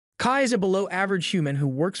Kai is a below-average human who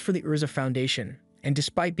works for the Urza Foundation, and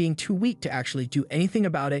despite being too weak to actually do anything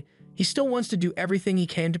about it, he still wants to do everything he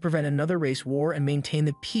can to prevent another race war and maintain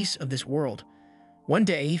the peace of this world. One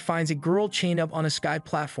day, he finds a girl chained up on a sky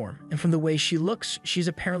platform, and from the way she looks, she's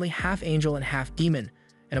apparently half angel and half demon,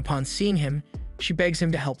 and upon seeing him, she begs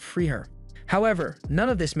him to help free her. However, none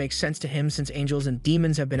of this makes sense to him since angels and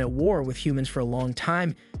demons have been at war with humans for a long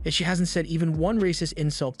time, yet she hasn't said even one racist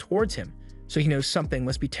insult towards him, so he knows something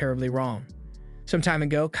must be terribly wrong. Some time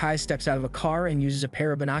ago, Kai steps out of a car and uses a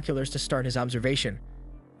pair of binoculars to start his observation.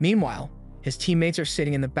 Meanwhile, his teammates are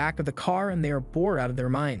sitting in the back of the car and they are bored out of their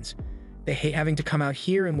minds. They hate having to come out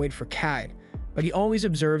here and wait for Kai, but he always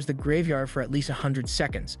observes the graveyard for at least 100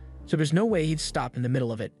 seconds, so there's no way he'd stop in the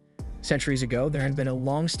middle of it. Centuries ago, there had been a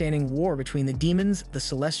long-standing war between the demons, the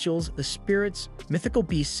celestials, the spirits, mythical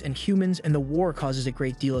beasts, and humans, and the war causes a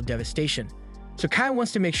great deal of devastation. So Kai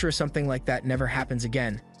wants to make sure something like that never happens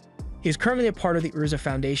again. He is currently a part of the Urza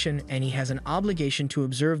Foundation, and he has an obligation to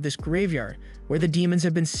observe this graveyard, where the demons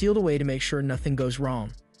have been sealed away to make sure nothing goes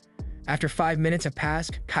wrong. After 5 minutes have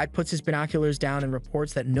passed, Kai puts his binoculars down and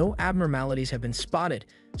reports that no abnormalities have been spotted,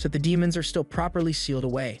 so the demons are still properly sealed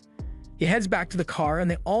away. He heads back to the car and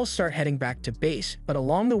they all start heading back to base, but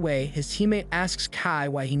along the way, his teammate asks Kai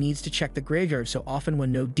why he needs to check the graveyard so often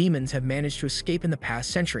when no demons have managed to escape in the past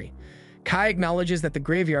century. Kai acknowledges that the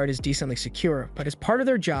graveyard is decently secure, but is part of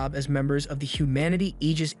their job as members of the Humanity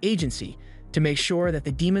Aegis Agency to make sure that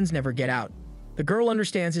the demons never get out. The girl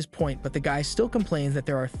understands his point, but the guy still complains that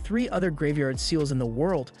there are 3 other graveyard seals in the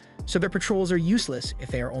world, so their patrols are useless if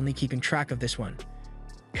they are only keeping track of this one.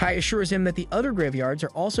 Kai assures him that the other graveyards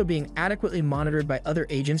are also being adequately monitored by other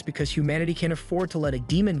agents because humanity can't afford to let a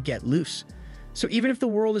demon get loose. So even if the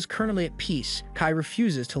world is currently at peace, Kai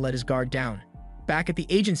refuses to let his guard down. Back at the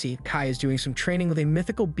agency, Kai is doing some training with a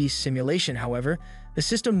mythical beast simulation. However, the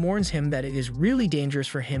system warns him that it is really dangerous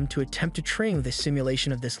for him to attempt to train with a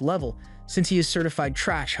simulation of this level, since he is certified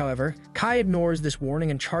trash. However, Kai ignores this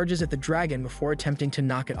warning and charges at the dragon before attempting to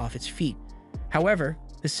knock it off its feet. However,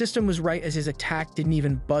 the system was right as his attack didn't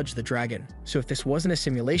even budge the dragon, so if this wasn't a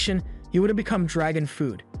simulation, he would have become dragon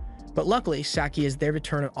food. But luckily, Saki is there to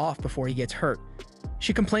turn it off before he gets hurt.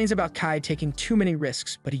 She complains about Kai taking too many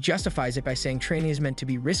risks, but he justifies it by saying training is meant to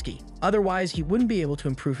be risky, otherwise he wouldn't be able to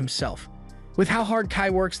improve himself. With how hard Kai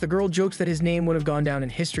works, the girl jokes that his name would have gone down in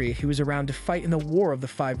history if he was around to fight in the War of the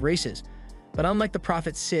 5 Races. But unlike the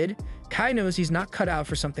prophet Sid, Kai knows he's not cut out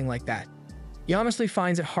for something like that. He honestly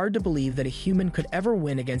finds it hard to believe that a human could ever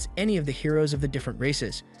win against any of the heroes of the different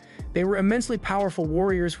races. They were immensely powerful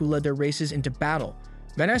warriors who led their races into battle.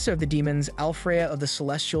 Vanessa of the demons, Alfreya of the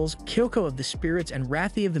celestials, Kyoko of the spirits, and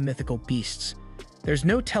Rathi of the mythical beasts. There's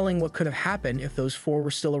no telling what could have happened if those 4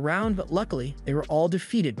 were still around, but luckily, they were all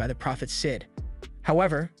defeated by the prophet Sid.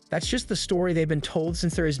 However, that's just the story they've been told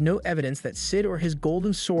since there is no evidence that Sid or his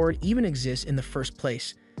golden sword even exists in the first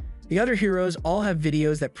place. The other heroes all have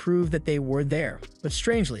videos that prove that they were there, but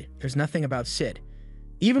strangely, there's nothing about Sid.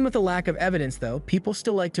 Even with the lack of evidence though, people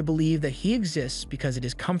still like to believe that he exists because it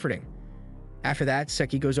is comforting. After that,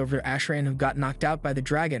 Seki goes over to Ashran, who got knocked out by the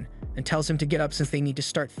dragon, and tells him to get up since they need to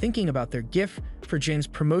start thinking about their gift for Jin's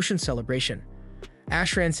promotion celebration.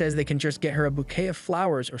 Ashran says they can just get her a bouquet of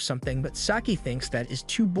flowers or something, but Saki thinks that is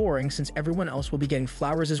too boring since everyone else will be getting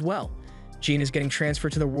flowers as well. Jin is getting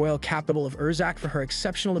transferred to the royal capital of Urzak for her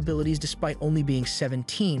exceptional abilities despite only being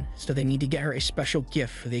 17, so they need to get her a special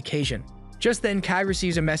gift for the occasion. Just then, Kai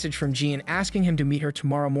receives a message from Jin asking him to meet her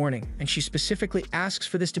tomorrow morning, and she specifically asks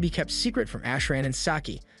for this to be kept secret from Ashran and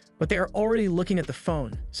Saki, but they are already looking at the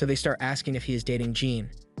phone, so they start asking if he is dating Jin.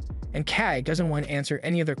 And Kai doesn't want to answer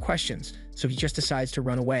any of their questions, so he just decides to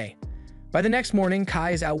run away. By the next morning,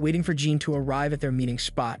 Kai is out waiting for Jin to arrive at their meeting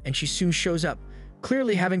spot, and she soon shows up,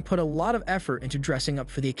 clearly having put a lot of effort into dressing up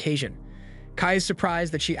for the occasion. Kai is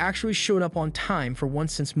surprised that she actually showed up on time for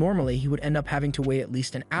once since normally he would end up having to wait at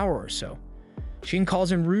least an hour or so. Jin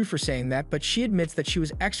calls him rude for saying that, but she admits that she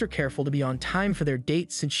was extra careful to be on time for their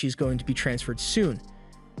date since she's going to be transferred soon.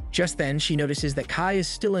 Just then, she notices that Kai is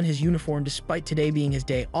still in his uniform despite today being his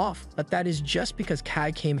day off, but that is just because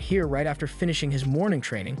Kai came here right after finishing his morning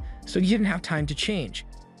training, so he didn't have time to change.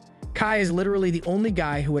 Kai is literally the only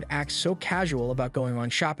guy who would act so casual about going on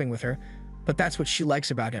shopping with her, but that's what she likes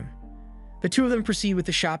about him. The two of them proceed with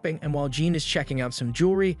the shopping, and while Jin is checking out some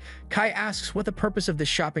jewelry, Kai asks what the purpose of this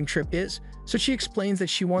shopping trip is, so she explains that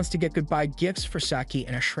she wants to get goodbye gifts for Saki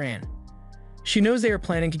and Ashran. She knows they are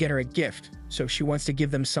planning to get her a gift, so she wants to give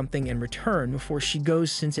them something in return before she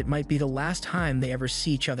goes since it might be the last time they ever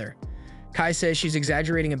see each other. Kai says she's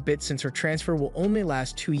exaggerating a bit since her transfer will only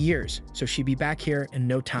last 2 years, so she'll be back here in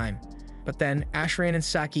no time. But then, Ashran and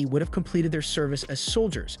Saki would have completed their service as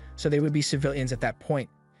soldiers, so they would be civilians at that point.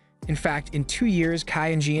 In fact, in 2 years, Kai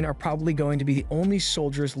and Jean are probably going to be the only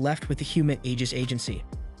soldiers left with the human Aegis agency.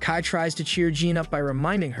 Kai tries to cheer Jean up by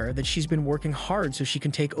reminding her that she's been working hard so she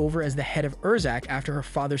can take over as the head of Urzak after her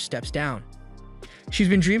father steps down. She's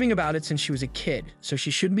been dreaming about it since she was a kid, so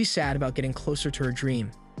she shouldn't be sad about getting closer to her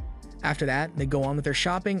dream. After that, they go on with their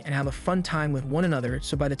shopping and have a fun time with one another,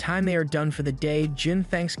 so by the time they are done for the day, Jin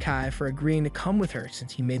thanks Kai for agreeing to come with her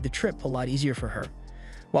since he made the trip a lot easier for her.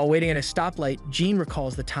 While waiting at a stoplight, Jean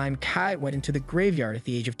recalls the time Kai went into the graveyard at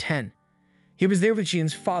the age of 10. He was there with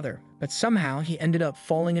Jean's father, but somehow he ended up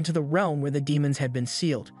falling into the realm where the demons had been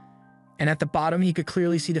sealed. And at the bottom, he could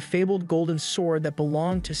clearly see the fabled golden sword that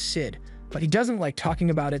belonged to Sid, but he doesn't like talking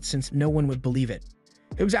about it since no one would believe it.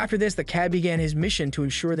 It was after this that Kai began his mission to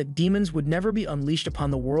ensure that demons would never be unleashed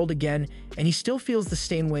upon the world again, and he still feels the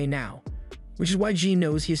same way now, which is why Jean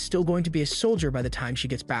knows he is still going to be a soldier by the time she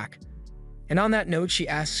gets back. And on that note, she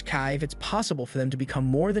asks Kai if it's possible for them to become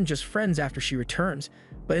more than just friends after she returns,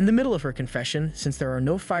 but in the middle of her confession, since there are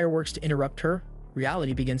no fireworks to interrupt her,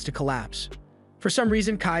 reality begins to collapse. For some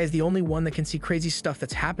reason, Kai is the only one that can see crazy stuff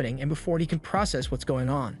that's happening, and before he can process what's going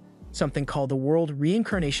on, something called the World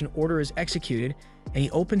Reincarnation Order is executed, and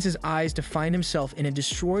he opens his eyes to find himself in a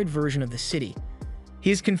destroyed version of the city.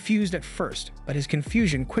 He is confused at first, but his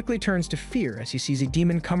confusion quickly turns to fear as he sees a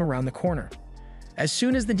demon come around the corner. As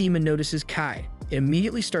soon as the demon notices Kai, it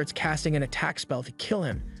immediately starts casting an attack spell to kill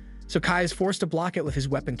him, so Kai is forced to block it with his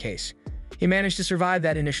weapon case. He managed to survive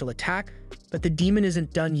that initial attack, but the demon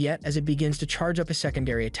isn't done yet as it begins to charge up a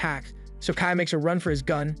secondary attack, so Kai makes a run for his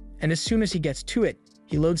gun, and as soon as he gets to it,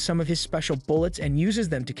 he loads some of his special bullets and uses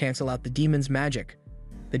them to cancel out the demon's magic.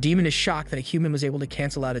 The demon is shocked that a human was able to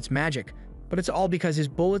cancel out its magic, but it's all because his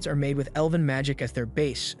bullets are made with elven magic as their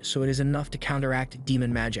base, so it is enough to counteract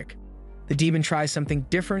demon magic. The demon tries something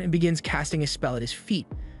different and begins casting a spell at his feet,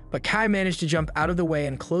 but Kai managed to jump out of the way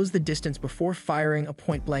and close the distance before firing a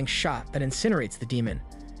point-blank shot that incinerates the demon.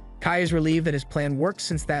 Kai is relieved that his plan works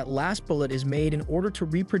since that last bullet is made in order to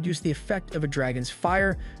reproduce the effect of a dragon's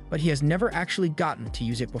fire, but he has never actually gotten to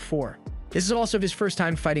use it before. This is also his first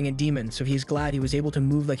time fighting a demon, so he's glad he was able to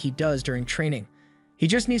move like he does during training. He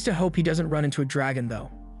just needs to hope he doesn't run into a dragon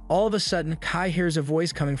though. All of a sudden, Kai hears a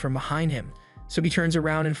voice coming from behind him, so he turns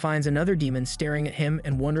around and finds another demon staring at him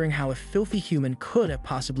and wondering how a filthy human could have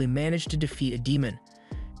possibly managed to defeat a demon.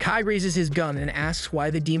 Kai raises his gun and asks why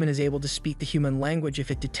the demon is able to speak the human language if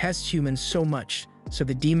it detests humans so much, so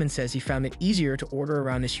the demon says he found it easier to order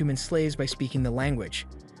around his human slaves by speaking the language.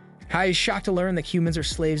 Kai is shocked to learn that humans are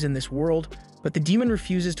slaves in this world, but the demon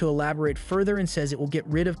refuses to elaborate further and says it will get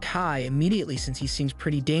rid of Kai immediately since he seems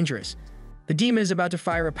pretty dangerous. The demon is about to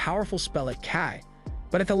fire a powerful spell at Kai,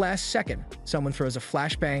 but at the last second, someone throws a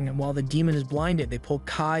flashbang, and while the demon is blinded, they pull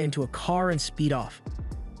Kai into a car and speed off.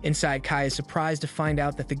 Inside, Kai is surprised to find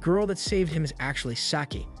out that the girl that saved him is actually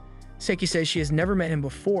Saki. Saki says she has never met him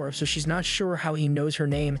before, so she's not sure how he knows her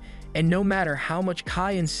name, and no matter how much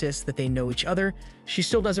Kai insists that they know each other, she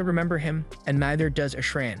still doesn't remember him, and neither does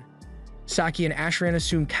Ashran. Saki and Ashran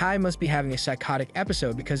assume Kai must be having a psychotic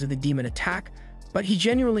episode because of the demon attack, but he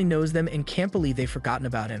genuinely knows them and can't believe they've forgotten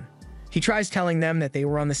about him. He tries telling them that they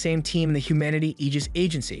were on the same team in the Humanity Aegis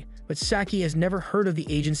Agency, but Saki has never heard of the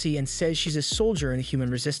agency and says she's a soldier in the human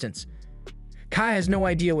resistance. Kai has no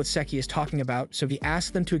idea what Saki is talking about, so he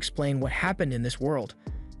asks them to explain what happened in this world.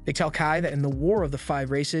 They tell Kai that in the War of the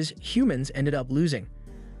Five Races, humans ended up losing.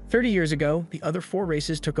 30 years ago, the other 4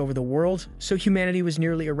 races took over the world, so humanity was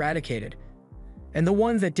nearly eradicated. And the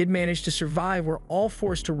ones that did manage to survive were all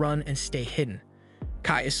forced to run and stay hidden.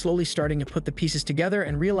 Kai is slowly starting to put the pieces together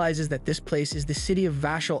and realizes that this place is the city of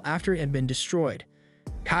Vashel after it had been destroyed.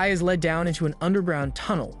 Kai is led down into an underground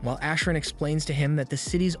tunnel while Ashran explains to him that the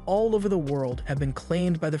cities all over the world have been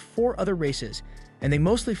claimed by the 4 other races, and they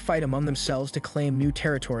mostly fight among themselves to claim new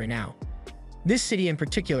territory now. This city in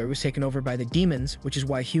particular was taken over by the demons, which is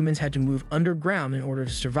why humans had to move underground in order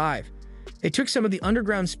to survive. They took some of the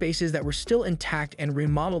underground spaces that were still intact and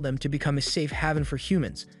remodeled them to become a safe haven for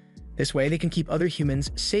humans. This way, they can keep other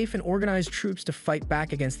humans safe and organize troops to fight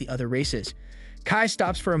back against the other races. Kai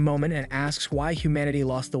stops for a moment and asks why humanity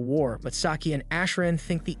lost the war, but Saki and Ashran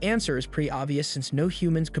think the answer is pretty obvious since no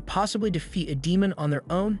humans could possibly defeat a demon on their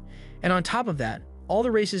own, and on top of that, all the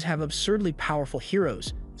races have absurdly powerful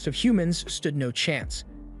heroes, so humans stood no chance.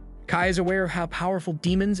 Kai is aware of how powerful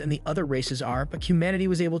demons and the other races are, but humanity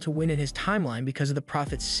was able to win in his timeline because of the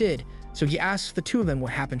prophet Sid, so he asks the 2 of them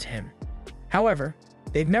what happened to him. However,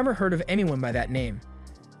 they've never heard of anyone by that name.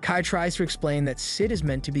 Kai tries to explain that Sid is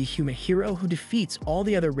meant to be a human hero who defeats all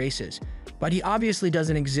the other races, But he obviously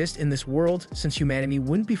doesn't exist in this world, since humanity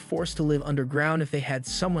wouldn't be forced to live underground if they had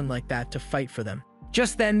someone like that to fight for them.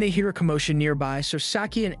 Just then, they hear a commotion nearby, so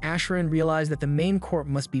Saki and Ashran realize that the main corp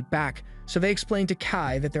must be back, so they explain to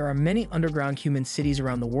Kai that there are many underground human cities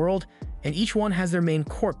around the world, and each one has their main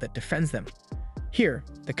corp that defends them. Here,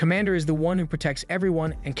 the commander is the one who protects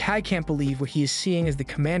everyone, and Kai can't believe what he is seeing as the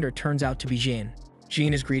commander turns out to be Jane.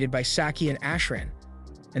 Jane is greeted by Saki and Ashran,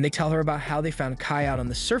 and they tell her about how they found Kai out on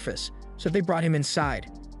the surface, so they brought him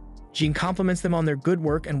inside. Jane compliments them on their good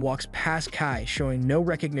work and walks past Kai, showing no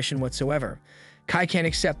recognition whatsoever. Kai can't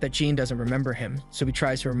accept that Jane doesn't remember him, so he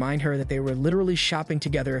tries to remind her that they were literally shopping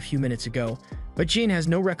together a few minutes ago, but Jane has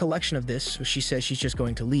no recollection of this, so she says she's just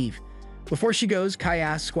going to leave. Before she goes, Kai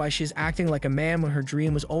asks why she is acting like a man when her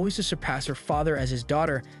dream was always to surpass her father as his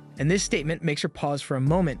daughter, and this statement makes her pause for a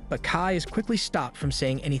moment, but Kai is quickly stopped from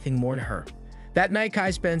saying anything more to her. That night,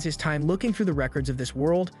 Kai spends his time looking through the records of this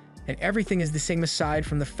world, and everything is the same aside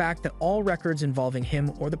from the fact that all records involving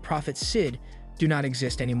him or the prophet Sid do not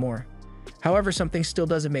exist anymore. However, something still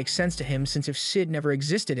doesn't make sense to him, since if Sid never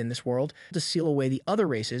existed in this world to seal away the other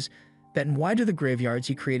races, then why do the graveyards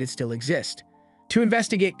he created still exist? To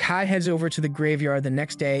investigate, Kai heads over to the graveyard the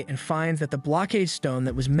next day and finds that the blockade stone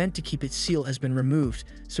that was meant to keep its seal has been removed,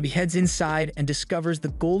 so he heads inside and discovers the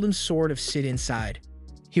golden sword of Sid inside.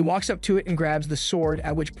 He walks up to it and grabs the sword,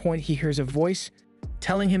 at which point he hears a voice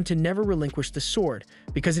telling him to never relinquish the sword,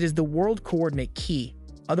 because it is the world coordinate key,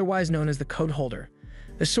 otherwise known as the code holder.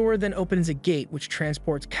 The sword then opens a gate which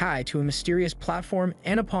transports Kai to a mysterious platform,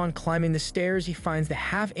 and upon climbing the stairs he finds the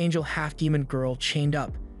half-angel, half-demon girl chained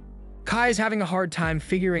up. Kai is having a hard time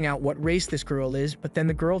figuring out what race this girl is, but then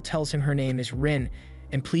the girl tells him her name is Rin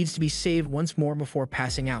and pleads to be saved once more before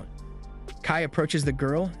passing out. Kai approaches the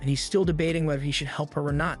girl, and he's still debating whether he should help her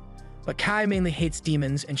or not. But Kai mainly hates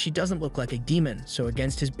demons, and she doesn't look like a demon, so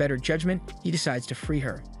against his better judgment, he decides to free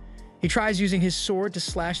her. He tries using his sword to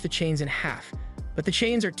slash the chains in half, but the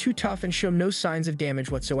chains are too tough and show no signs of damage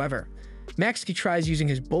whatsoever. Next, he tries using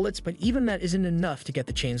his bullets, but even that isn't enough to get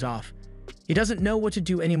the chains off. He doesn't know what to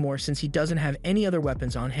do anymore since he doesn't have any other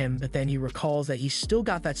weapons on him, but then he recalls that he's still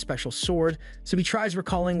got that special sword, so he tries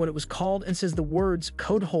recalling what it was called and says the words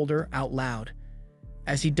code holder out loud.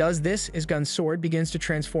 As he does this, his gun sword begins to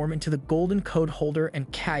transform into the golden code holder,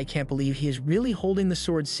 and Kai can't believe he is really holding the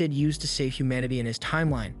sword Sid used to save humanity in his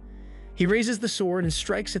timeline. He raises the sword and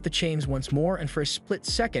strikes at the chains once more, and for a split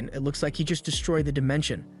second, it looks like he just destroyed the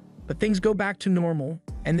dimension. But things go back to normal,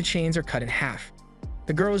 and the chains are cut in half.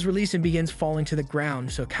 The girl is released and begins falling to the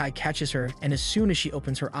ground, so Kai catches her, and as soon as she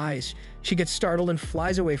opens her eyes, she gets startled and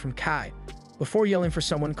flies away from Kai, before yelling for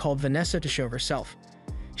someone called Vanessa to show herself.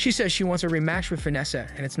 She says she wants a rematch with Vanessa,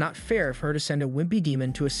 and it's not fair for her to send a wimpy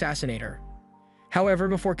demon to assassinate her. However,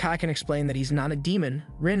 before Kai can explain that he's not a demon,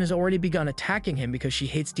 Rin has already begun attacking him because she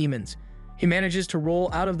hates demons. He manages to roll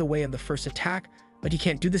out of the way of the first attack, but he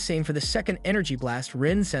can't do the same for the second energy blast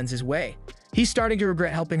Rin sends his way. He's starting to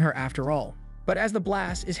regret helping her after all. But as the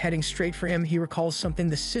blast is heading straight for him, he recalls something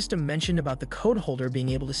the system mentioned about the code holder being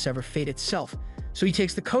able to sever fate itself. So he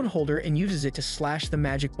takes the code holder and uses it to slash the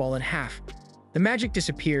magic ball in half. The magic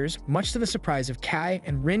disappears, much to the surprise of Kai,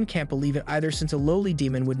 and Rin can't believe it either since a lowly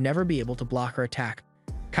demon would never be able to block her attack.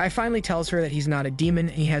 Kai finally tells her that he's not a demon,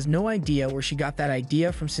 and he has no idea where she got that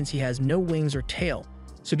idea from since he has no wings or tail,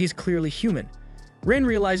 so he's clearly human. Rin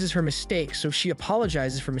realizes her mistake, so she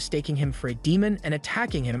apologizes for mistaking him for a demon and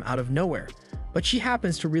attacking him out of nowhere. But she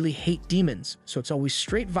happens to really hate demons, so it's always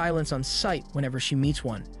straight violence on sight whenever she meets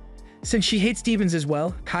one. Since she hates demons as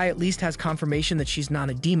well, Kai at least has confirmation that she's not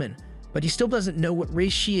a demon, but he still doesn't know what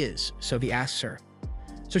race she is, so he asks her.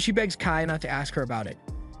 So she begs Kai not to ask her about it.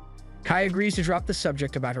 Kai agrees to drop the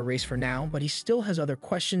subject about her race for now, but he still has other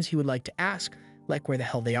questions he would like to ask, like where the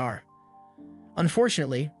hell they are.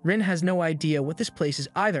 Unfortunately, Rin has no idea what this place is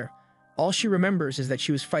either. All she remembers is that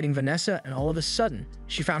she was fighting Vanessa, and all of a sudden,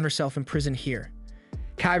 she found herself imprisoned here.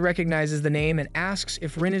 Kai recognizes the name and asks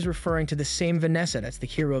if Rin is referring to the same Vanessa that's the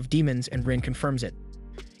hero of demons, and Rin confirms it.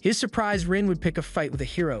 He is surprised Rin would pick a fight with a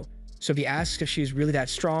hero, so he asks if she is really that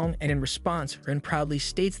strong, and in response, Rin proudly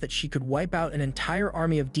states that she could wipe out an entire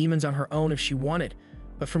army of demons on her own if she wanted,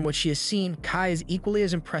 but from what she has seen, Kai is equally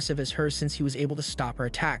as impressive as her since he was able to stop her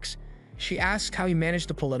attacks. She asks how he managed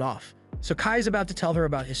to pull it off, so Kai is about to tell her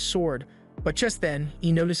about his sword, but just then,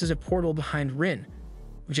 he notices a portal behind Rin,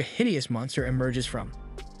 which a hideous monster emerges from.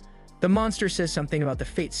 The monster says something about the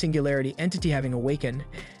Fate Singularity entity having awakened,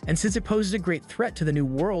 and since it poses a great threat to the new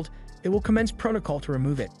world, it will commence protocol to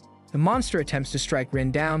remove it. The monster attempts to strike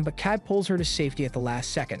Rin down, but Kai pulls her to safety at the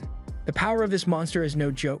last second. The power of this monster is no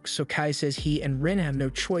joke, so Kai says he and Rin have no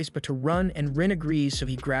choice but to run, and Rin agrees, so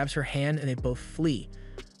he grabs her hand and they both flee.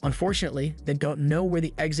 Unfortunately, they don't know where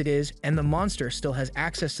the exit is, and the monster still has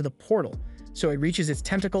access to the portal, so it reaches its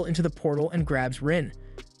tentacle into the portal and grabs Rin.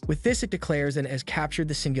 With this, it declares that it has captured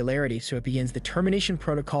the singularity, so it begins the termination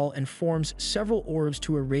protocol and forms several orbs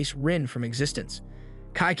to erase Rin from existence.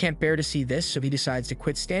 Kai can't bear to see this, so he decides to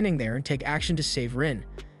quit standing there and take action to save Rin.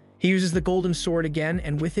 He uses the golden sword again,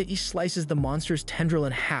 and with it he slices the monster's tendril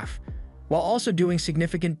in half, while also doing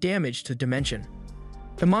significant damage to Dimension.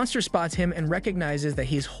 The monster spots him and recognizes that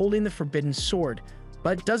he is holding the forbidden sword,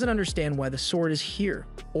 but doesn't understand why the sword is here,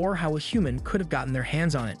 or how a human could have gotten their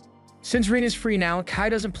hands on it. Since Rin is free now, Kai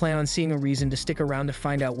doesn't plan on seeing a reason to stick around to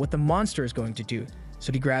find out what the monster is going to do,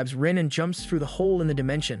 so he grabs Rin and jumps through the hole in the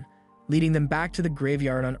dimension, leading them back to the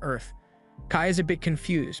graveyard on Earth. Kai is a bit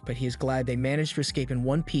confused, but he is glad they managed to escape in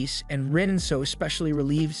one piece, and Rin is so especially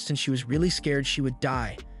relieved since she was really scared she would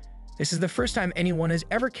die. This is the first time anyone has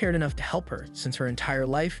ever cared enough to help her, since her entire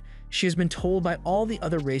life, she has been told by all the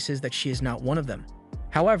other races that she is not one of them.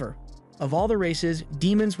 However, of all the races,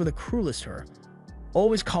 demons were the cruelest to her,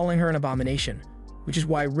 always calling her an abomination, which is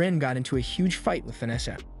why Rin got into a huge fight with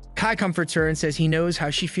Vanessa. Kai comforts her and says he knows how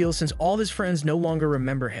she feels since all his friends no longer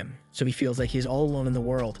remember him, so he feels like he is all alone in the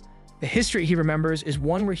world. The history he remembers is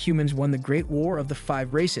one where humans won the Great War of the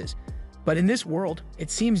 5 races, but in this world, it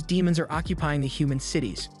seems demons are occupying the human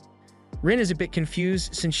cities. Rin is a bit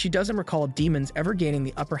confused since she doesn't recall demons ever gaining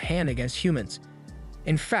the upper hand against humans.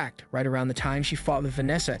 In fact, right around the time she fought with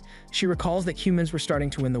Vanessa, she recalls that humans were starting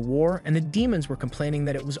to win the war and the demons were complaining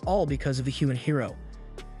that it was all because of the human hero.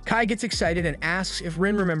 Kai gets excited and asks if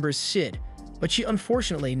Rin remembers Sid, but she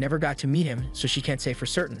unfortunately never got to meet him, so she can't say for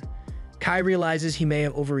certain. Kai realizes he may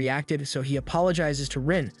have overreacted, so he apologizes to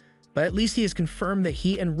Rin, but at least he has confirmed that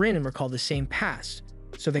he and Rin recall the same past,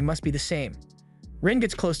 so they must be the same. Rin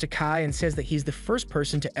gets close to Kai and says that he's the first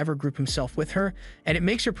person to ever group himself with her, and it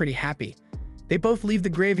makes her pretty happy. They both leave the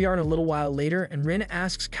graveyard a little while later, and Rin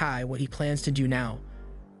asks Kai what he plans to do now.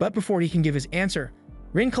 But before he can give his answer,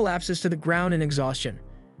 Rin collapses to the ground in exhaustion.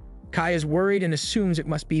 Kai is worried and assumes it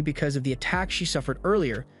must be because of the attack she suffered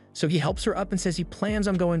earlier, so he helps her up and says he plans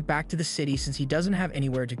on going back to the city since he doesn't have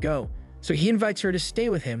anywhere to go, so he invites her to stay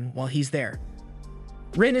with him while he's there.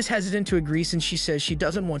 Rin is hesitant to agree since she says she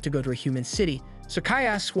doesn't want to go to a human city, so Kai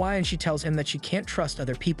asks why and she tells him that she can't trust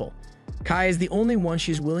other people. Kai is the only one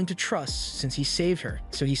she is willing to trust since he saved her,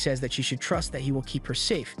 so he says that she should trust that he will keep her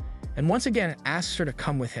safe, and once again asks her to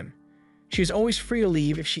come with him. She is always free to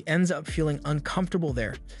leave if she ends up feeling uncomfortable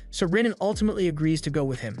there, so Rin ultimately agrees to go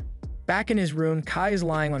with him. Back in his room, Kai is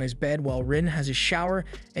lying on his bed while Rin has a shower,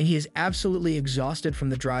 and he is absolutely exhausted from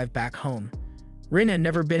the drive back home. Rin had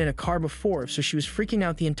never been in a car before, so she was freaking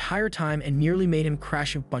out the entire time and nearly made him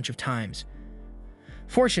crash a bunch of times.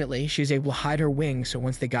 Fortunately, she is able to hide her wings, so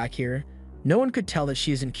once they got here, no one could tell that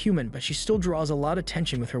she isn't human, but she still draws a lot of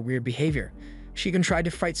attention with her weird behavior. She even tried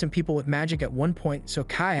to fight some people with magic at one point, so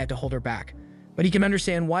Kai had to hold her back. But he can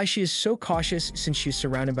understand why she is so cautious since she is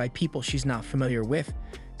surrounded by people she's not familiar with.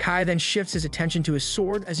 Kai then shifts his attention to his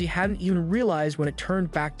sword as he hadn't even realized when it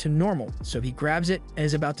turned back to normal, so he grabs it and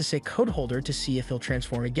is about to say code holder to see if he'll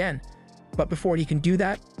transform again. But before he can do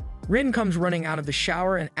that, Rin comes running out of the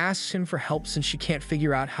shower and asks him for help since she can't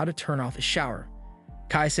figure out how to turn off the shower.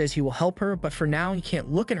 Kai says he will help her, but for now he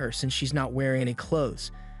can't look at her since she's not wearing any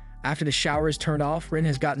clothes. After the shower is turned off, Rin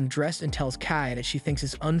has gotten dressed and tells Kai that she thinks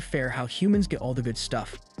it's unfair how humans get all the good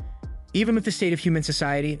stuff. Even with the state of human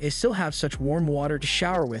society, they still have such warm water to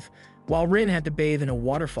shower with, while Rin had to bathe in a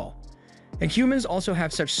waterfall. And humans also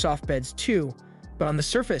have such soft beds too, but on the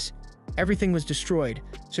surface, everything was destroyed,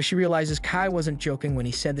 so she realizes Kai wasn't joking when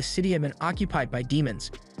he said the city had been occupied by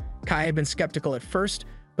demons. Kai had been skeptical at first,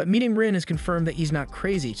 but meeting Rin has confirmed that he's not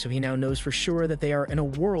crazy, so he now knows for sure that they are in a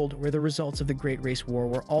world where the results of the Great Race War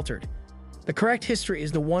were altered. The correct history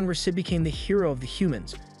is the one where Sid became the hero of the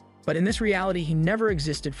humans, but in this reality he never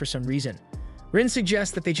existed for some reason. Rin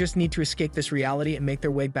suggests that they just need to escape this reality and make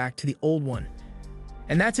their way back to the old one.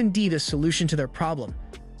 And that's indeed a solution to their problem,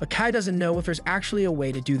 but Kai doesn't know if there's actually a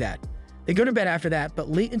way to do that. They go to bed after that, but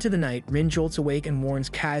late into the night, Rin jolts awake and warns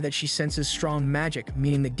Kai that she senses strong magic,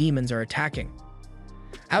 meaning the demons are attacking.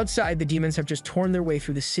 Outside, the demons have just torn their way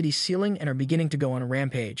through the city's ceiling and are beginning to go on a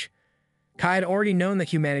rampage. Kai had already known that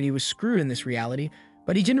humanity was screwed in this reality,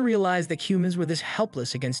 but he didn't realize that humans were this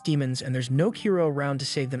helpless against demons and there's no hero around to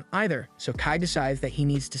save them either, so Kai decides that he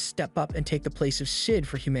needs to step up and take the place of Sid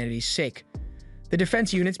for humanity's sake. The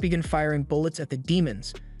defense units begin firing bullets at the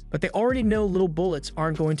demons, but they already know little bullets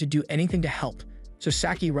aren't going to do anything to help, so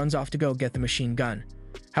Saki runs off to go get the machine gun.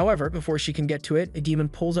 However, before she can get to it, a demon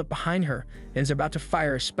pulls up behind her and is about to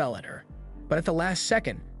fire a spell at her. But at the last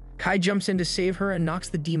second, Kai jumps in to save her and knocks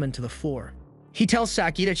the demon to the floor. He tells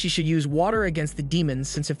Saki that she should use water against the demons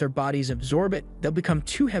since if their bodies absorb it, they'll become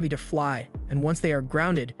too heavy to fly, and once they are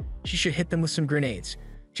grounded, she should hit them with some grenades.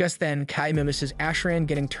 Just then, Kai mimics Ashran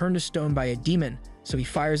getting turned to stone by a demon, so he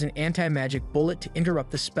fires an anti-magic bullet to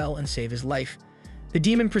interrupt the spell and save his life. The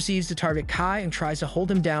demon proceeds to target Kai and tries to hold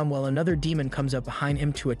him down while another demon comes up behind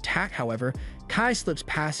him to attack. However, Kai slips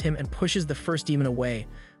past him and pushes the first demon away,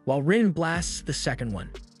 while Rin blasts the second one.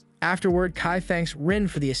 Afterward, Kai thanks Rin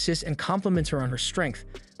for the assist and compliments her on her strength,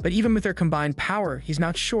 but even with their combined power, he's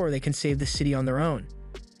not sure they can save the city on their own.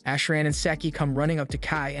 Ashran and Seki come running up to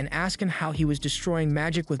Kai and ask him how he was destroying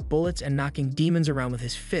magic with bullets and knocking demons around with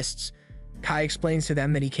his fists. Kai explains to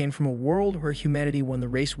them that he came from a world where humanity won the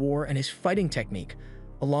race war and his fighting technique,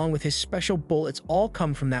 along with his special bullets, all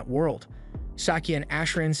come from that world. Saki and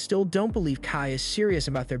Ashran still don't believe Kai is serious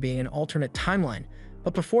about there being an alternate timeline,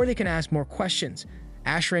 but before they can ask more questions,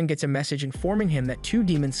 Ashran gets a message informing him that 2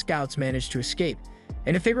 demon scouts managed to escape,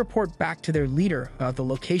 and if they report back to their leader about the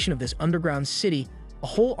location of this underground city, a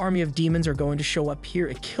whole army of demons are going to show up here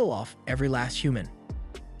and kill off every last human.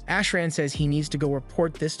 Ashran says he needs to go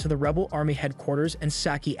report this to the rebel army headquarters, and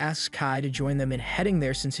Saki asks Kai to join them in heading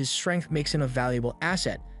there since his strength makes him a valuable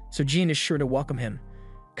asset, so Jean is sure to welcome him.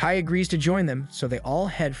 Kai agrees to join them, so they all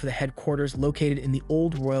head for the headquarters located in the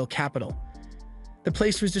old royal capital. The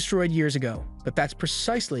place was destroyed years ago, but that's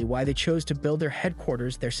precisely why they chose to build their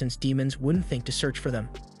headquarters there since demons wouldn't think to search for them.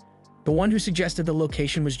 The one who suggested the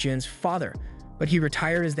location was Jin's father, but he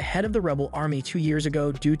retired as the head of the rebel army 2 years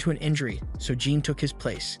ago due to an injury, so Jin took his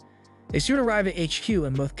place. They soon arrive at HQ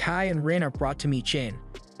and both Kai and Rin are brought to meet Jane.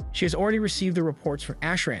 She has already received the reports from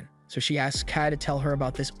Ashran, so she asks Kai to tell her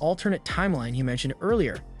about this alternate timeline he mentioned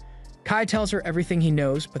earlier. Kai tells her everything he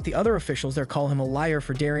knows, but the other officials there call him a liar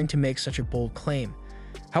for daring to make such a bold claim.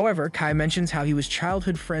 However, Kai mentions how he was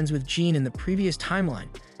childhood friends with Jean in the previous timeline,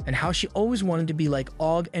 and how she always wanted to be like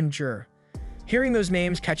Og and Jur. Hearing those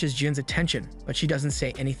names catches Jin's attention, but she doesn't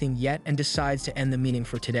say anything yet and decides to end the meeting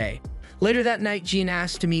for today. Later that night, Jean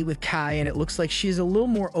asks to meet with Kai, and it looks like she is a little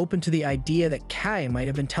more open to the idea that Kai might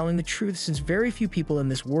have been telling the truth since very few people in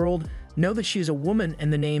this world know that she is a woman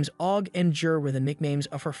and the names Og and Jur were the nicknames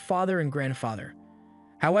of her father and grandfather.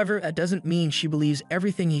 However, that doesn't mean she believes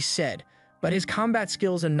everything he said, but his combat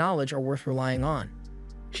skills and knowledge are worth relying on.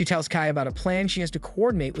 She tells Kai about a plan she has to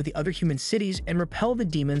coordinate with the other human cities and repel the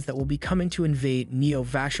demons that will be coming to invade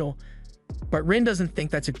Neo-Vashel. But Rin doesn't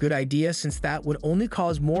think that's a good idea since that would only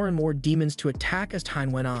cause more and more demons to attack as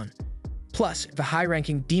time went on. Plus, if a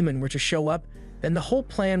high-ranking demon were to show up, then the whole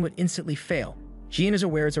plan would instantly fail. Jean is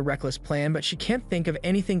aware it's a reckless plan, but she can't think of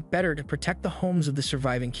anything better to protect the homes of the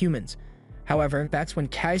surviving humans. However, that's when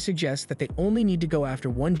Kai suggests that they only need to go after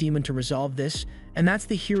one demon to resolve this, and that's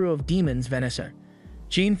the hero of demons, Vanessa.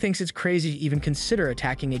 Jean thinks it's crazy to even consider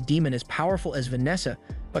attacking a demon as powerful as Vanessa,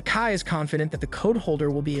 but Kai is confident that the code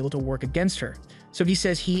holder will be able to work against her, so he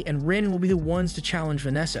says he and Rin will be the ones to challenge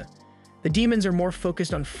Vanessa. The demons are more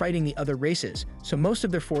focused on fighting the other races, so most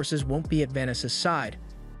of their forces won't be at Vanessa's side.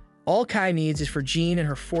 All Kai needs is for Jean and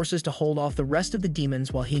her forces to hold off the rest of the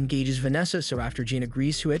demons while he engages Vanessa, so after Jean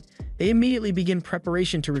agrees to it, they immediately begin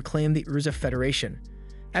preparation to reclaim the Urza Federation.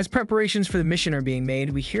 As preparations for the mission are being made,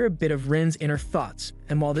 we hear a bit of Rin's inner thoughts,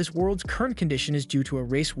 and while this world's current condition is due to a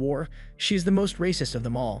race war, she is the most racist of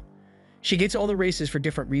them all. She hates all the races for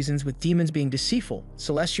different reasons, with demons being deceitful,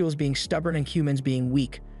 celestials being stubborn, and humans being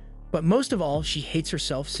weak. But most of all, she hates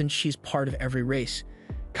herself since she's part of every race.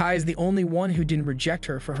 Kai is the only one who didn't reject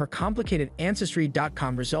her for her complicated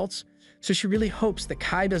Ancestry.com results, so she really hopes that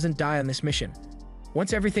Kai doesn't die on this mission.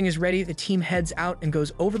 Once everything is ready, the team heads out and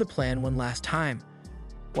goes over the plan one last time.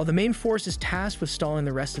 While the main force is tasked with stalling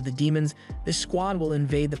the rest of the demons, this squad will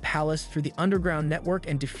invade the palace through the underground network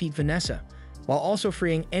and defeat Vanessa, while also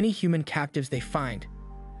freeing any human captives they find.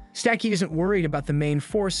 Stacky isn't worried about the main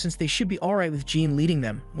force since they should be alright with Jean leading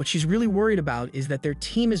them. What she's really worried about is that their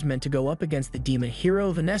team is meant to go up against the demon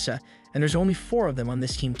hero Vanessa, and there's only 4 of them on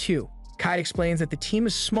this team too. Kai explains that the team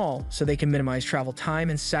is small so they can minimize travel time,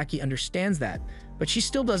 and Saki understands that, but she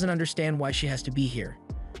still doesn't understand why she has to be here.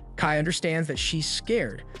 Kai understands that she's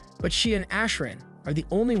scared, but she and Ashran are the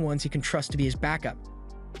only ones he can trust to be his backup.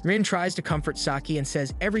 Rin tries to comfort Saki and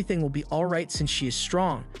says everything will be alright since she is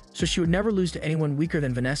strong, so she would never lose to anyone weaker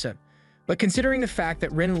than Vanessa. But considering the fact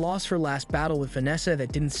that Rin lost her last battle with Vanessa,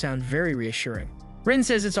 that didn't sound very reassuring. Rin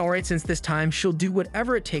says it's alright since this time she'll do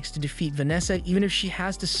whatever it takes to defeat Vanessa even if she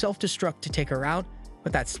has to self-destruct to take her out,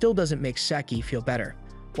 but that still doesn't make Saki feel better.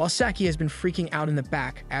 While Saki has been freaking out in the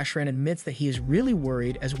back, Ashran admits that he is really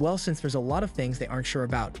worried as well since there's a lot of things they aren't sure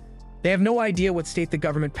about. They have no idea what state the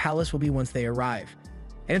government palace will be once they arrive.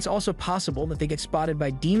 And it's also possible that they get spotted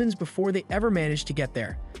by demons before they ever manage to get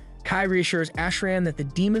there. Kai reassures Ashran that the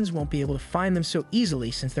demons won't be able to find them so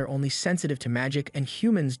easily since they're only sensitive to magic and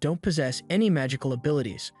humans don't possess any magical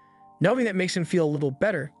abilities. Knowing that makes him feel a little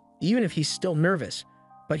better, even if he's still nervous,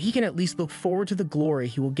 but he can at least look forward to the glory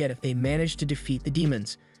he will get if they manage to defeat the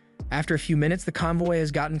demons. After a few minutes, the convoy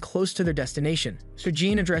has gotten close to their destination, so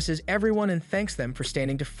Jean addresses everyone and thanks them for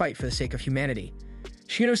standing to fight for the sake of humanity.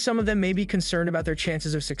 She knows some of them may be concerned about their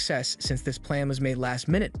chances of success since this plan was made last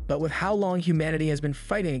minute, but with how long humanity has been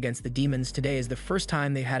fighting against the demons, today is the first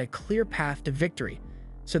time they've had a clear path to victory.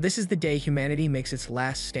 So this is the day humanity makes its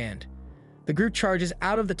last stand. The group charges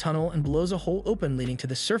out of the tunnel and blows a hole open leading to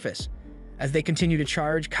the surface. As they continue to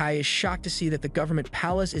charge, Kai is shocked to see that the government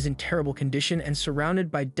palace is in terrible condition and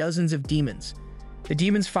surrounded by dozens of demons. The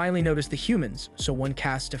demons finally notice the humans, so one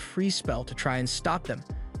casts a freeze spell to try and stop them.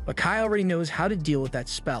 But Kai already knows how to deal with that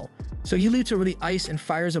spell, so he leaps over the ice and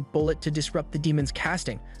fires a bullet to disrupt the demon's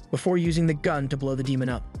casting, before using the gun to blow the demon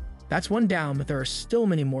up. That's one down, but there are still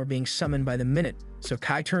many more being summoned by the minute, so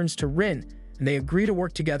Kai turns to Rin, and they agree to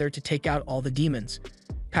work together to take out all the demons.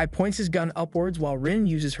 Kai points his gun upwards while Rin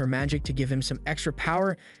uses her magic to give him some extra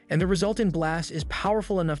power, and the resultant blast is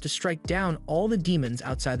powerful enough to strike down all the demons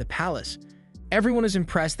outside the palace. Everyone is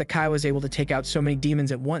impressed that Kai was able to take out so many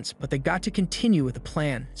demons at once, but they got to continue with the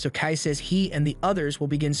plan, so Kai says he and the others will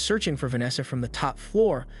begin searching for Vanessa from the top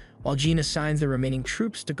floor, while Jean assigns the remaining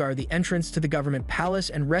troops to guard the entrance to the government palace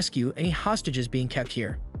and rescue any hostages being kept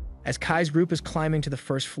here. As Kai's group is climbing to the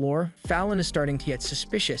first floor, Fallon is starting to get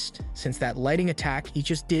suspicious, since that lighting attack he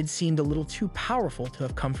just did seemed a little too powerful to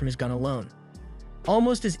have come from his gun alone.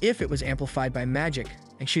 Almost as if it was amplified by magic,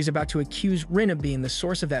 and she's about to accuse Rin of being the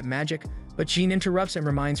source of that magic, but Jean interrupts and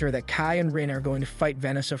reminds her that Kai and Rin are going to fight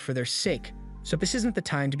Vanessa for their sake, so this isn't the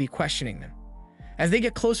time to be questioning them. As they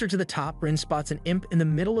get closer to the top, Rin spots an imp in the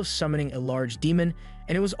middle of summoning a large demon,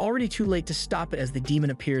 and it was already too late to stop it as the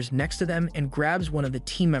demon appears next to them and grabs one of the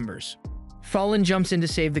team members. Fallon jumps in to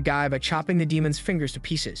save the guy by chopping the demon's fingers to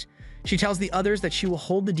pieces. She tells the others that she will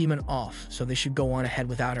hold the demon off, so they should go on ahead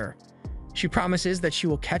without her. She promises that she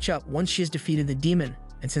will catch up once she has defeated the demon,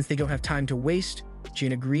 and since they don't have time to waste,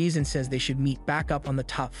 Jean agrees and says they should meet back up on the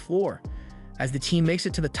top floor. As the team makes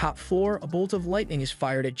it to the top floor, a bolt of lightning is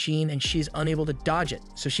fired at Jean and she is unable to dodge it,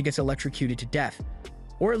 so she gets electrocuted to death.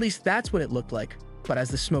 Or at least that's what it looked like. But as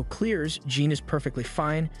the smoke clears, Jean is perfectly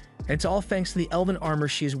fine, and it's all thanks to the elven armor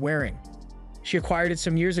she is wearing. She acquired it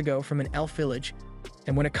some years ago from an elf village,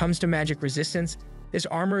 and when it comes to magic resistance, this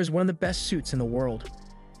armor is one of the best suits in the world.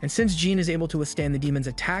 And since Jean is able to withstand the demon's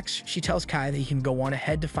attacks, she tells Kai that he can go on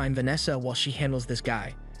ahead to find Vanessa while she handles this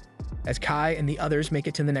guy. As Kai and the others make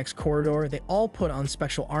it to the next corridor, they all put on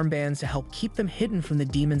special armbands to help keep them hidden from the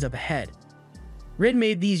demons up ahead. Rin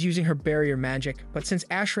made these using her barrier magic, but since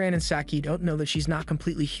Ashran and Saki don't know that she's not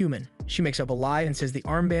completely human, she makes up a lie and says the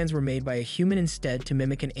armbands were made by a human instead to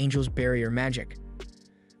mimic an angel's barrier magic.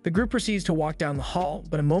 The group proceeds to walk down the hall,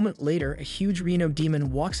 but a moment later, a huge Reno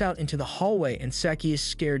demon walks out into the hallway and Saki is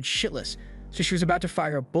scared shitless, so she was about to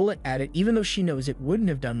fire a bullet at it even though she knows it wouldn't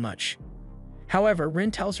have done much. However,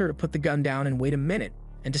 Rin tells her to put the gun down and wait a minute,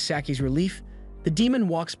 and to Saki's relief, the demon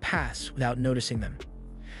walks past without noticing them.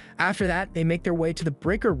 After that, they make their way to the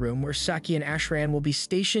breaker room where Saki and Ashran will be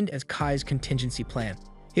stationed as Kai's contingency plan.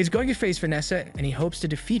 He's going to face Vanessa and he hopes to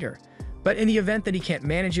defeat her, but in the event that he can't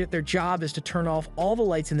manage it, their job is to turn off all the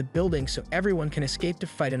lights in the building so everyone can escape to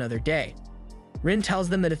fight another day. Rin tells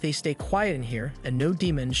them that if they stay quiet in here, and no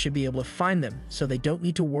demons should be able to find them, so they don't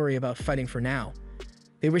need to worry about fighting for now.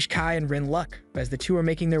 They wish Kai and Rin luck, but as the two are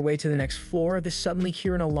making their way to the next floor, they suddenly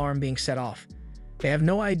hear an alarm being set off. They have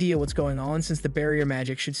no idea what's going on since the barrier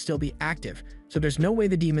magic should still be active, so there's no way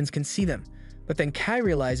the demons can see them. But then Kai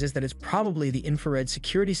realizes that it's probably the infrared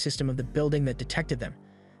security system of the building that detected them.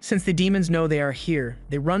 Since the demons know they are here,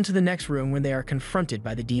 they run to the next room when they are confronted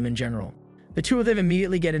by the demon general. The two of them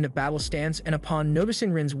immediately get into battle stance, and upon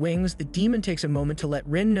noticing Rin's wings, the demon takes a moment to let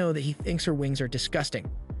Rin know that he thinks her wings are disgusting.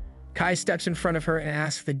 Kai steps in front of her and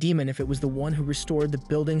asks the demon if it was the one who restored the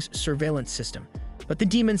building's surveillance system, but the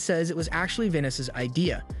demon says it was actually Vanessa's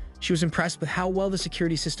idea. She was impressed with how well the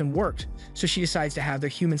security system worked, so she decides to have their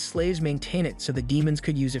human slaves maintain it so the demons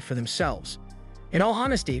could use it for themselves. In all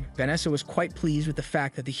honesty, Vanessa was quite pleased with the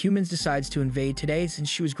fact that the humans decides to invade today since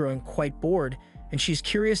she was growing quite bored, and she's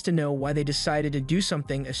curious to know why they decided to do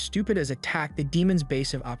something as stupid as attack the demon's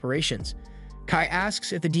base of operations. Kai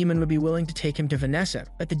asks if the demon would be willing to take him to Vanessa,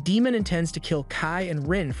 but the demon intends to kill Kai and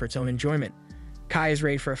Rin for its own enjoyment. Kai is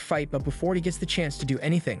ready for a fight, but before he gets the chance to do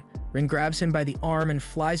anything, Rin grabs him by the arm and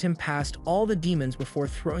flies him past all the demons before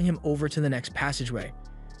throwing him over to the next passageway.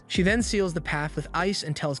 She then seals the path with ice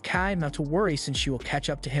and tells Kai not to worry since she will catch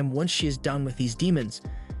up to him once she is done with these demons.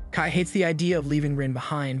 Kai hates the idea of leaving Rin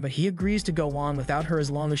behind, but he agrees to go on without her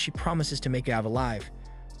as long as she promises to make it out alive.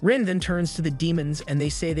 Rin then turns to the demons and they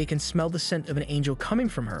say they can smell the scent of an angel coming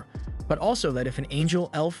from her, but also that if an angel,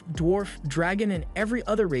 elf, dwarf, dragon, and every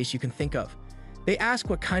other race you can think of. They ask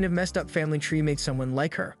what kind of messed up family tree made someone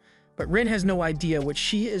like her, but Rin has no idea what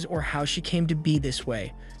she is or how she came to be this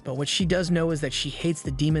way. But what she does know is that she hates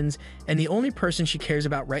the demons, and the only person she cares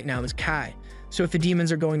about right now is Kai. So if the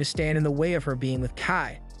demons are going to stand in the way of her being with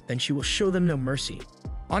Kai, then she will show them no mercy.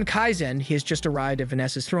 On Kai's end, he has just arrived at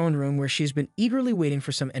Vanessa's throne room where she's been eagerly waiting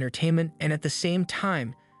for some entertainment, and at the same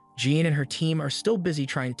time, Jean and her team are still busy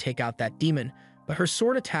trying to take out that demon, but her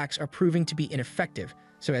sword attacks are proving to be ineffective,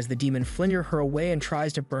 so as the demon flings her away and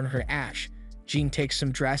tries to burn her to ash, Jean takes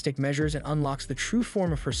some drastic measures and unlocks the true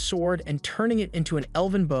form of her sword and turning it into an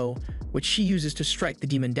elven bow, which she uses to strike the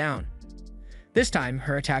demon down. This time,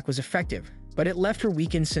 her attack was effective, but it left her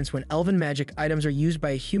weakened since when elven magic items are used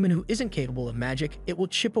by a human who isn't capable of magic, it will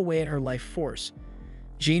chip away at her life force.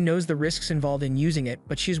 Jean knows the risks involved in using it,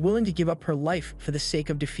 but she's willing to give up her life for the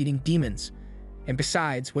sake of defeating demons. And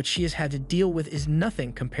besides, what she has had to deal with is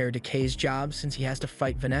nothing compared to Kai's job since he has to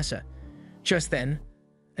fight Vanessa. Just then,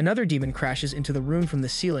 another demon crashes into the room from the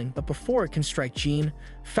ceiling, but before it can strike Jean,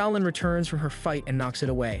 Fallon returns from her fight and knocks it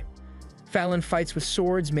away. Fallon fights with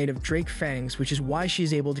swords made of drake fangs, which is why she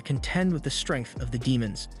is able to contend with the strength of the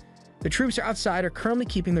demons. The troops outside are currently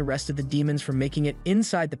keeping the rest of the demons from making it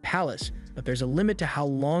inside the palace, but there's a limit to how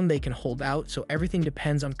long they can hold out, so everything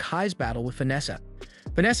depends on Kai's battle with Vanessa.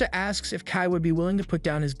 Vanessa asks if Kai would be willing to put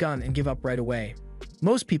down his gun and give up right away.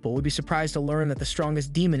 Most people would be surprised to learn that the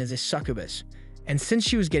strongest demon is a succubus, and since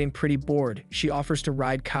she was getting pretty bored, she offers to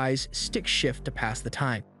ride Kai's stick shift to pass the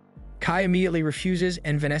time. Kai immediately refuses,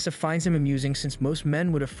 and Vanessa finds him amusing since most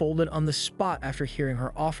men would have folded on the spot after hearing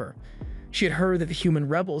her offer. She had heard that the human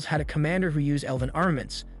rebels had a commander who used elven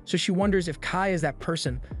armaments, so she wonders if Kai is that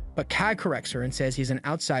person, but Kai corrects her and says he's an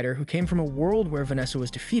outsider who came from a world where Vanessa was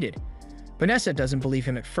defeated. Vanessa doesn't believe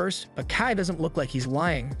him at first, but Kai doesn't look like he's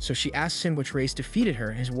lying, so she asks him which race defeated her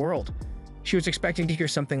in his world. She was expecting to hear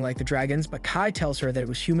something like the dragons, but Kai tells her that it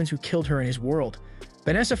was humans who killed her in his world.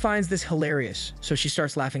 Vanessa finds this hilarious, so she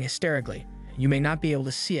starts laughing hysterically. You may not be able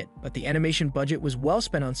to see it, but the animation budget was well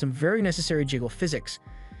spent on some very necessary jiggle physics.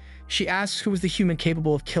 She asks who was the human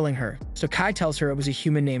capable of killing her, so Kai tells her it was a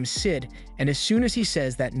human named Sid, and as soon as he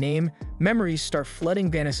says that name, memories start flooding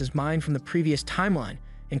Vanessa's mind from the previous timeline,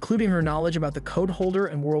 including her knowledge about the code holder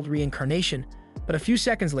and world reincarnation, but a few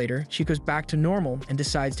seconds later, she goes back to normal and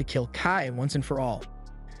decides to kill Kai once and for all.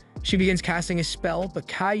 She begins casting a spell, but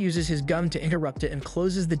Kai uses his gun to interrupt it and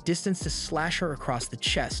closes the distance to slash her across the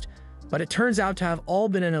chest. But it turns out to have all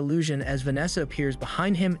been an illusion as Vanessa appears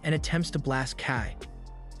behind him and attempts to blast Kai.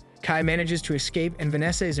 Kai manages to escape, and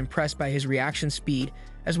Vanessa is impressed by his reaction speed,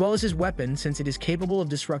 as well as his weapon since it is capable of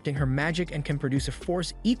disrupting her magic and can produce a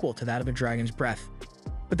force equal to that of a dragon's breath.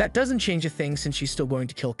 But that doesn't change a thing since she's still going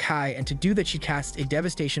to kill Kai, and to do that she casts a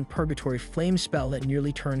Devastation Purgatory Flame spell that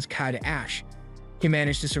nearly turns Kai to ash. He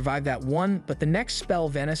managed to survive that one, but the next spell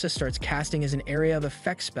Vanessa starts casting is an Area of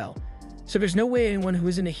Effect spell, so there's no way anyone who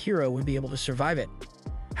isn't a hero would be able to survive it.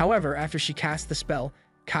 However, after she casts the spell,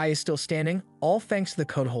 Kai is still standing, all thanks to the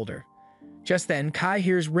code holder. Just then, Kai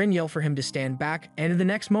hears Rin yell for him to stand back, and in the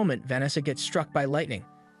next moment, Vanessa gets struck by lightning.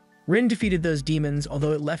 Rin defeated those demons,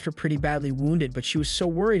 although it left her pretty badly wounded, but she was so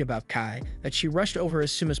worried about Kai that she rushed over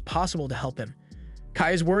as soon as possible to help him.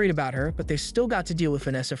 Kai is worried about her, but they've still got to deal with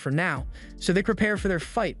Vanessa for now, so they prepare for their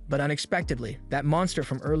fight, but unexpectedly, that monster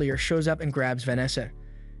from earlier shows up and grabs Vanessa.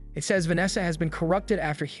 It says Vanessa has been corrupted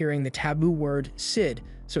after hearing the taboo word Sid,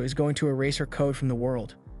 so is going to erase her code from the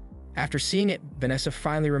world. After seeing it, Vanessa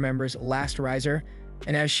finally remembers Last Riser,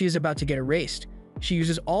 and as she is about to get erased, she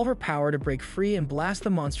uses all her power to break free and blast the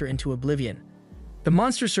monster into oblivion. The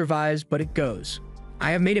monster survives, but it goes.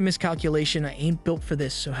 I have made a miscalculation, I ain't built for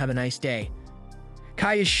this, so have a nice day.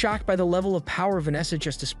 Kai is shocked by the level of power Vanessa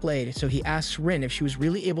just displayed, so he asks Rin if she was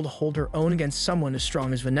really able to hold her own against someone as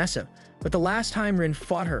strong as Vanessa. But the last time Rin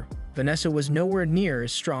fought her, Vanessa was nowhere near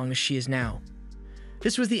as strong as she is now.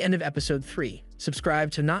 This was the end of episode 3. Subscribe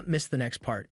to not miss the next part.